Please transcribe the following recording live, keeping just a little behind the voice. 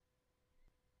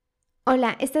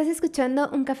Hola, estás escuchando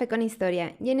Un Café con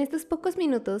Historia y en estos pocos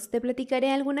minutos te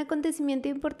platicaré algún acontecimiento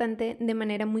importante de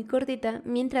manera muy cortita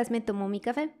mientras me tomo mi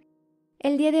café.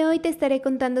 El día de hoy te estaré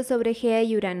contando sobre Gea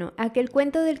y Urano, aquel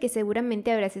cuento del que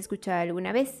seguramente habrás escuchado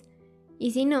alguna vez.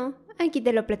 Y si no, aquí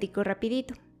te lo platico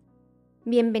rapidito.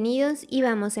 Bienvenidos y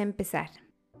vamos a empezar.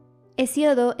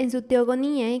 Hesíodo en su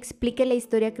Teogonía explica la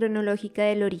historia cronológica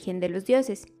del origen de los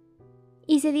dioses.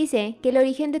 Y se dice que el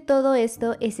origen de todo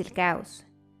esto es el caos.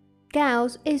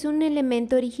 Caos es un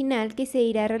elemento original que se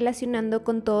irá relacionando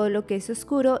con todo lo que es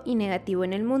oscuro y negativo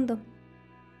en el mundo.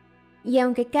 Y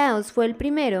aunque Caos fue el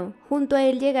primero, junto a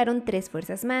él llegaron tres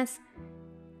fuerzas más: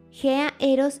 Gea,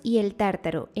 Eros y el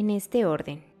Tártaro, en este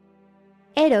orden.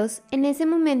 Eros, en ese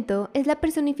momento, es la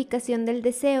personificación del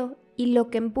deseo y lo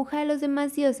que empuja a los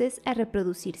demás dioses a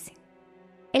reproducirse.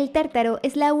 El Tártaro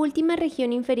es la última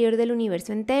región inferior del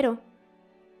universo entero,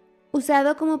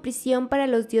 usado como prisión para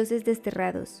los dioses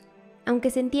desterrados,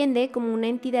 aunque se entiende como una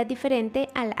entidad diferente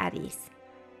al Hades.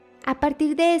 A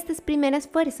partir de estas primeras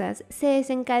fuerzas se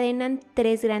desencadenan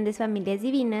tres grandes familias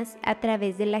divinas a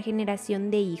través de la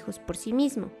generación de hijos por sí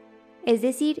mismo, es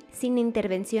decir, sin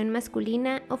intervención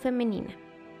masculina o femenina.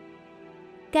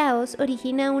 Caos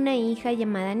origina una hija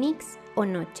llamada Nix o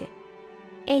Noche.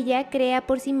 Ella crea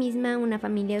por sí misma una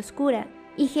familia oscura,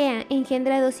 y Gea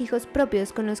engendra dos hijos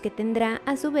propios con los que tendrá,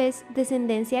 a su vez,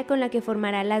 descendencia con la que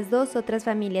formará las dos otras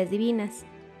familias divinas.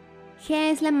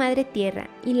 Gea es la madre tierra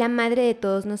y la madre de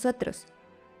todos nosotros.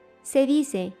 Se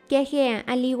dice que a Gea,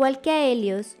 al igual que a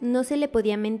Helios, no se le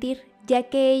podía mentir, ya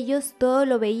que ellos todo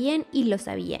lo veían y lo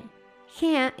sabían.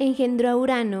 Gea engendró a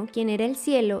Urano, quien era el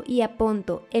cielo, y a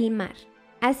Ponto, el mar.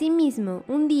 Asimismo,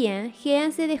 un día, Gea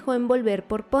se dejó envolver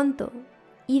por Ponto,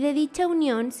 y de dicha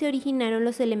unión se originaron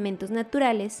los elementos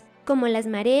naturales, como las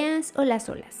mareas o las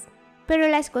olas. Pero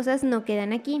las cosas no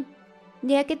quedan aquí,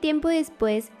 ya que tiempo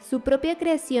después, su propia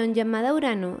creación llamada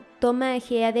Urano toma a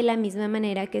Gea de la misma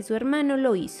manera que su hermano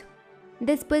lo hizo.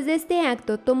 Después de este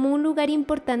acto tomó un lugar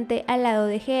importante al lado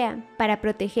de Gea para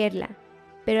protegerla,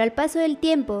 pero al paso del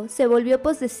tiempo se volvió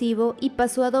posesivo y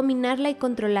pasó a dominarla y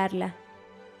controlarla.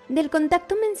 Del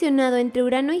contacto mencionado entre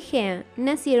Urano y Gea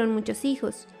nacieron muchos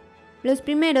hijos. Los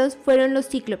primeros fueron los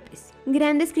cíclopes,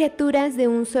 grandes criaturas de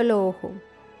un solo ojo.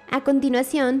 A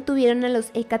continuación tuvieron a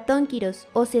los hecatónquiros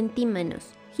o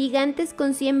centímanos, gigantes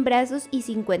con 100 brazos y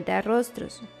 50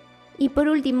 rostros. Y por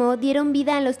último dieron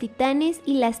vida a los titanes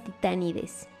y las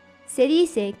titánides. Se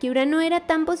dice que Urano era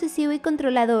tan posesivo y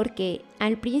controlador que,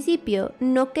 al principio,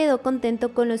 no quedó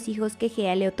contento con los hijos que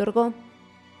Gea le otorgó,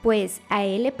 pues a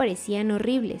él le parecían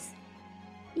horribles.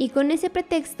 Y con ese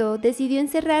pretexto decidió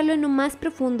encerrarlo en lo más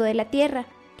profundo de la tierra,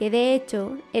 que de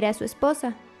hecho era su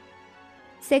esposa.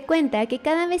 Se cuenta que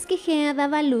cada vez que Gea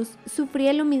daba a luz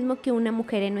sufría lo mismo que una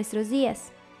mujer en nuestros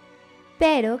días,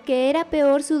 pero que era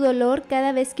peor su dolor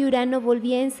cada vez que Urano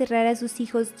volvía a encerrar a sus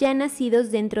hijos ya nacidos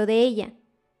dentro de ella.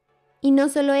 Y no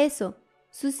solo eso,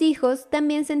 sus hijos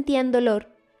también sentían dolor,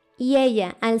 y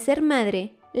ella, al ser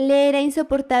madre, le era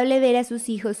insoportable ver a sus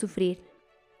hijos sufrir.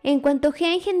 En cuanto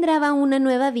Gea engendraba una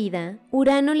nueva vida,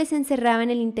 Urano les encerraba en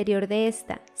el interior de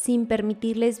esta, sin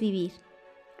permitirles vivir.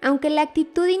 Aunque la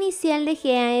actitud inicial de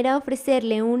Gea era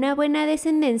ofrecerle una buena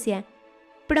descendencia,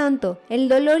 pronto el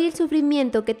dolor y el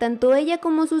sufrimiento que tanto ella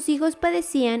como sus hijos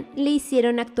padecían le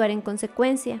hicieron actuar en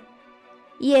consecuencia.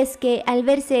 Y es que, al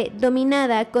verse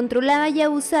dominada, controlada y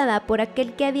abusada por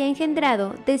aquel que había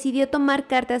engendrado, decidió tomar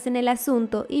cartas en el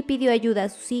asunto y pidió ayuda a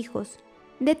sus hijos.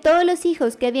 De todos los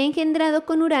hijos que había engendrado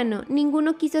con Urano,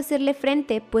 ninguno quiso hacerle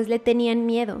frente, pues le tenían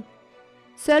miedo.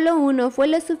 Solo uno fue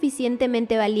lo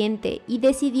suficientemente valiente y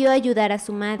decidió ayudar a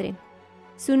su madre.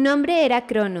 Su nombre era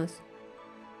Cronos.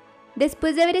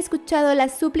 Después de haber escuchado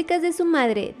las súplicas de su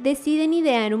madre, deciden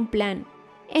idear un plan,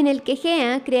 en el que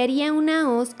Gea crearía una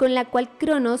hoz con la cual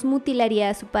Cronos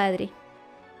mutilaría a su padre.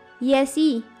 Y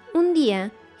así, un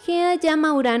día, Gea llama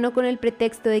a Urano con el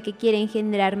pretexto de que quiere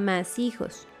engendrar más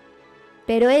hijos.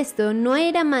 Pero esto no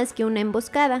era más que una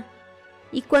emboscada,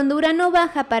 y cuando Urano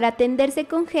baja para tenderse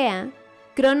con Gea,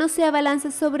 Cronos se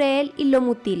abalanza sobre él y lo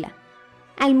mutila.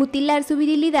 Al mutilar su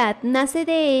virilidad, nace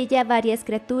de ella varias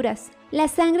criaturas. La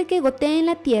sangre que gotea en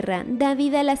la tierra da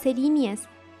vida a las erinias,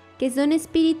 que son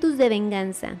espíritus de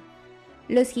venganza,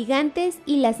 los gigantes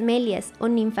y las melias o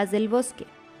ninfas del bosque.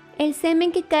 El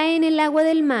semen que cae en el agua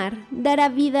del mar dará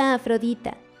vida a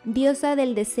Afrodita, diosa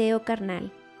del deseo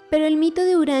carnal. Pero el mito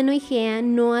de Urano y Gea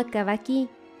no acaba aquí.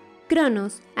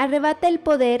 Cronos arrebata el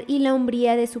poder y la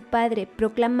hombría de su padre,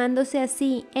 proclamándose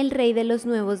así el rey de los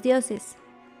nuevos dioses.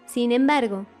 Sin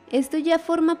embargo, esto ya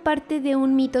forma parte de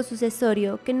un mito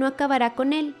sucesorio que no acabará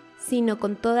con él, sino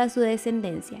con toda su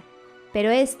descendencia.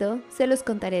 pero esto se los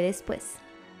contaré después.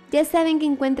 Ya saben que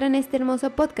encuentran este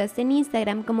hermoso podcast en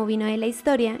Instagram como Vino de la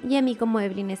Historia y a mí como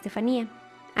Evelyn Estefanía.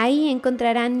 Ahí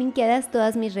encontrarán linkeadas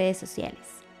todas mis redes sociales.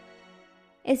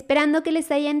 Esperando que les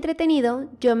haya entretenido,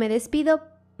 yo me despido.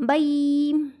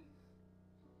 Bye.